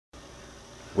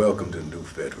Welcome to New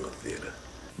Federal Theater.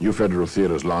 New Federal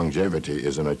Theater's longevity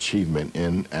is an achievement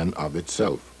in and of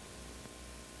itself.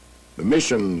 The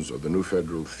missions of the New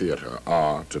Federal Theater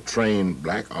are to train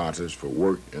black artists for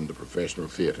work in the professional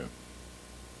theater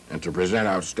and to present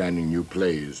outstanding new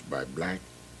plays by black,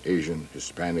 Asian,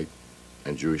 Hispanic,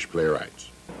 and Jewish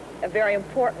playwrights. A very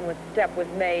important step was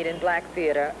made in black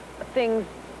theater. Things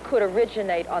could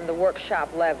originate on the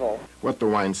workshop level. What the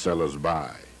Wine Cellars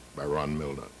Buy by Ron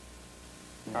Milner.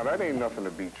 Now, that ain't nothing to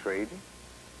be trading.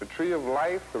 The tree of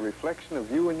life, the reflection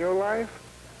of you and your life?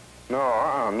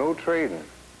 No, no trading.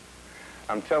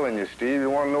 I'm telling you, Steve, you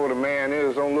want to know what a man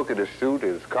is, don't look at his suit,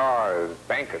 his car, his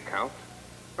bank account.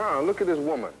 Look at his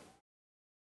woman.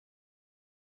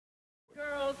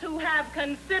 Girls who have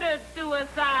considered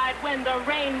suicide when the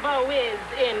rainbow is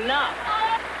enough.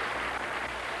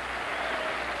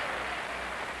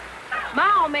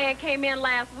 My old man came in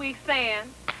last week saying,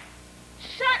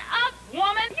 Shut up,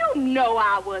 woman. You know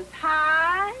I was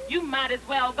high. You might as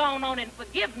well go on and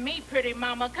forgive me, pretty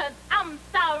mama, 'cause I'm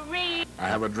sorry. I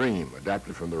Have a Dream,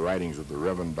 adapted from the writings of the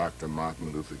Reverend Dr.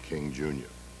 Martin Luther King, Jr.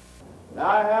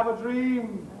 I have a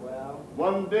dream.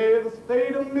 One day the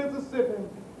state of Mississippi,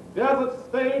 desert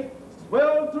state,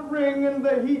 sweltering in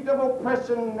the heat of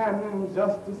oppression and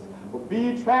injustice, will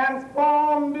be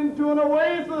transformed into an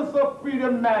oasis of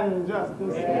freedom and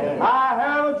justice. I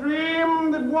have a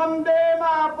dream that one day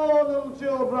my four little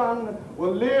children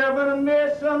will live in a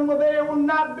nation where they will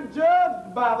not be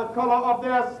judged by the color of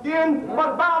their skin,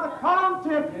 but by the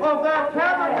content of their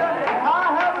character.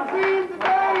 I have a dream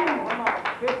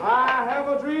today. I have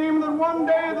a dream that one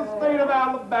day the state of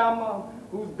Alabama,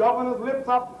 whose governor's lips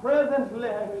are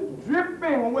presently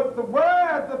dripping with the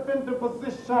words of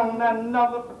interposition and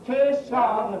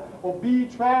nullification, will be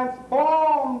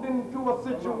transformed into a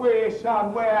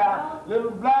situation where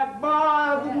little black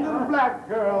boys and little black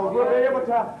girls will be able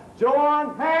to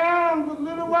join hands with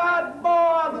little white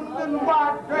boys and little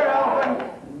white girls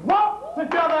and walk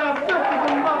together as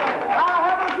sisters and brothers. I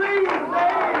have a dream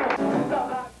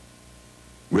today.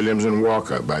 Williams and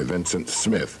Walker by Vincent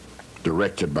Smith,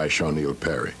 directed by Shawneel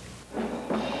Perry.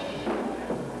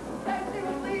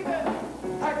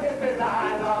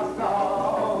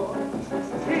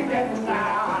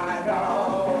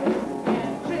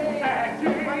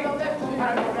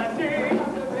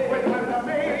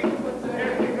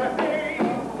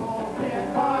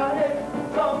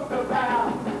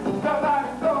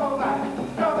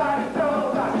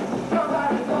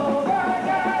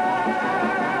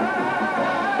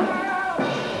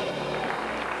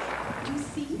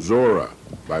 Zora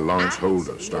by Lawrence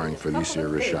Holder, starring Felicia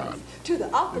Rashad. To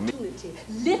the Opportunity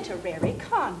Literary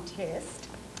Contest,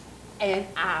 and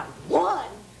I won.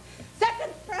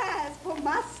 Second prize for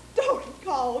my story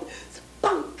called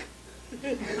Spunk.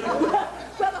 Well,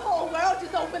 the whole world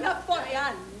just opened up for me.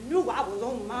 I knew I was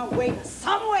on my way to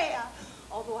somewhere,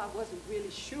 although I wasn't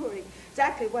really sure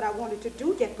exactly what I wanted to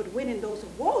do yet, but winning those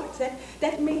awards,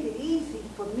 that made it easy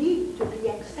for me to be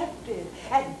accepted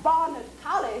at Barnard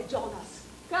College on a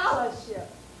scholarship.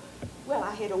 Well,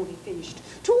 I had only finished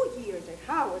 2 years at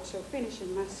Howard, so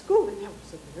finishing my schooling, that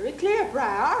was a very clear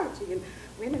priority, and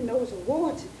winning those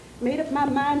awards made up my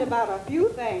mind about a few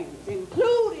things,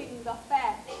 including the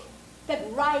fact that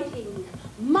writing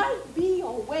might be a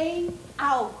way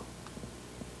out.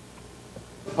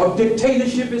 A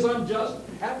dictatorship is unjust,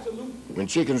 absolute. When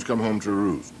Chickens Come Home to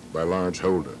Roost by Lawrence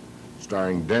Holder,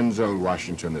 starring Denzel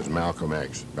Washington as Malcolm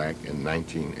X back in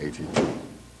 1982.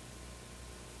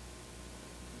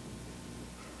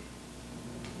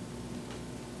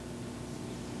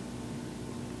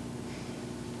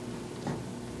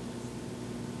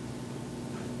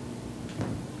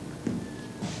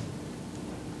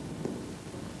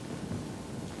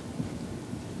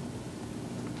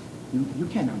 You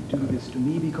cannot do this to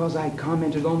me because I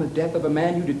commented on the death of a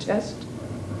man you detest.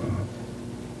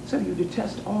 So you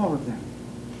detest all of them.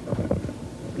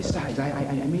 Besides,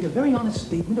 I made a very honest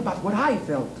statement about what I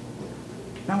felt.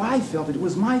 Now, I felt it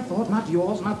was my fault, not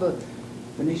yours, not the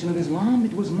Nation of Islam.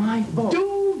 It was my fault.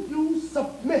 Do you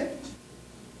submit?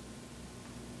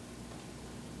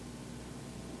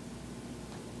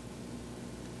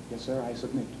 Yes, sir, I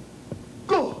submit.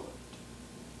 Good.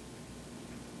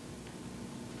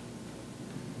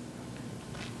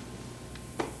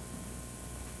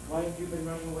 Why have you been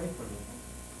running away from me?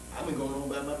 I've been going on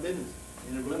about my business.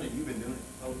 In the running, you've been doing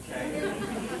it. Okay.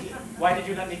 Why did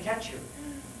you let me catch you?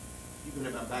 You've been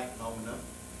at my back long enough.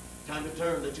 Time to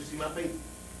turn, let you see my face.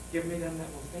 Give me them that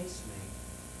will face me,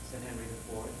 said Henry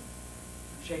IV.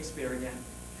 Shakespeare again.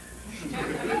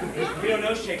 You don't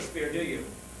know Shakespeare, do you?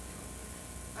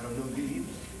 I don't know you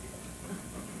either.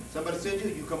 Somebody sent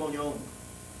you, you come on your own.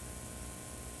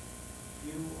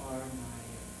 You are my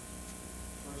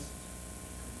first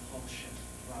compulsion,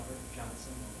 Robert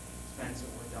Johnson, Spencer,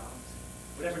 or Dobbs.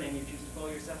 Whatever name you choose to call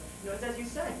yourself. You know, it's as you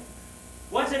say.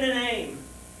 Wasn't a name.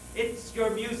 It's your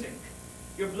music,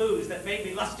 your blues that made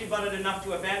me lusty-butted enough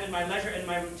to abandon my leisure and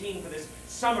my routine for this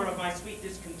summer of my sweet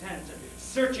discontent,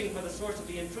 searching for the source of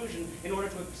the intrusion in order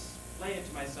to explain it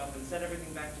to myself and set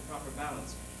everything back to proper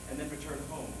balance, and then return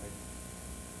home with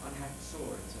unhacked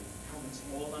swords and helmets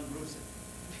all unbruised.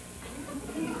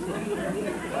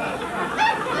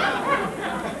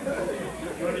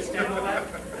 You understand all that?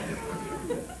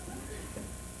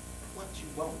 What you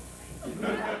want?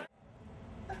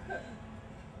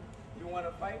 You want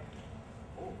to fight?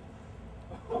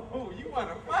 Oh, you want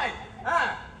to fight,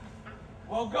 huh?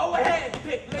 Well, go ahead,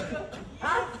 pick liquor.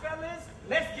 Huh, fellas?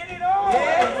 Let's get it on.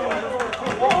 Yeah.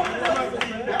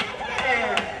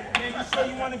 Man, you sure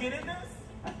you want to get in this?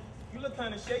 You look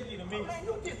kind of shaky to me. Oh, man,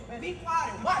 you just be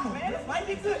quiet and watch, man. This might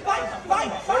be good. Fight.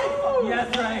 Yeah,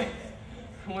 that's right.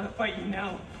 I want to fight you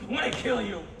now. I want to kill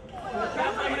you. That's what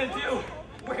I'm going to do.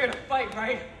 We're here to fight,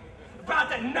 right? About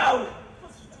to know.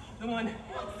 The one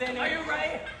standing. Are you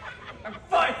ready? Or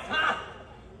fight, huh?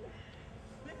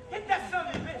 Hit that son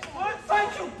of a bitch. What?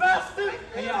 Fight, you bastard!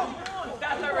 Hey, yo,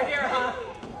 that's over here, huh?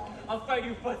 I'll fight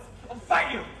you, Foots. I'll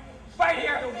fight you. Right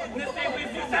here. And this name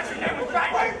leaves you. That's your name was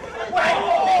right. Wait. Right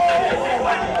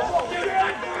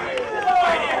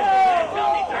here. Tell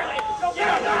me clearly. You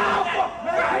know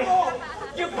right.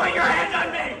 You put your hands on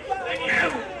me. And you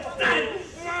said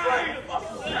right.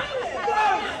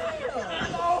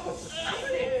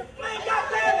 Man,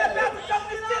 goddamn, that bastard jumped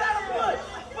this shit out of Foot.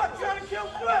 Fuck, trying to kill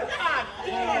Foot. God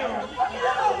damn.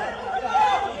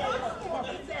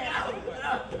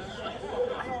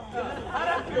 How'd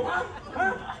that feel, huh?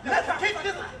 Let's kick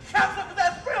this house up, 'cause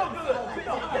that's real good.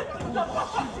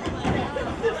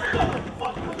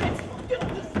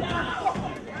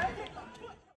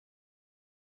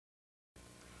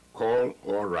 Call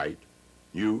or write,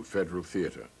 New Federal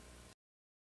Theater,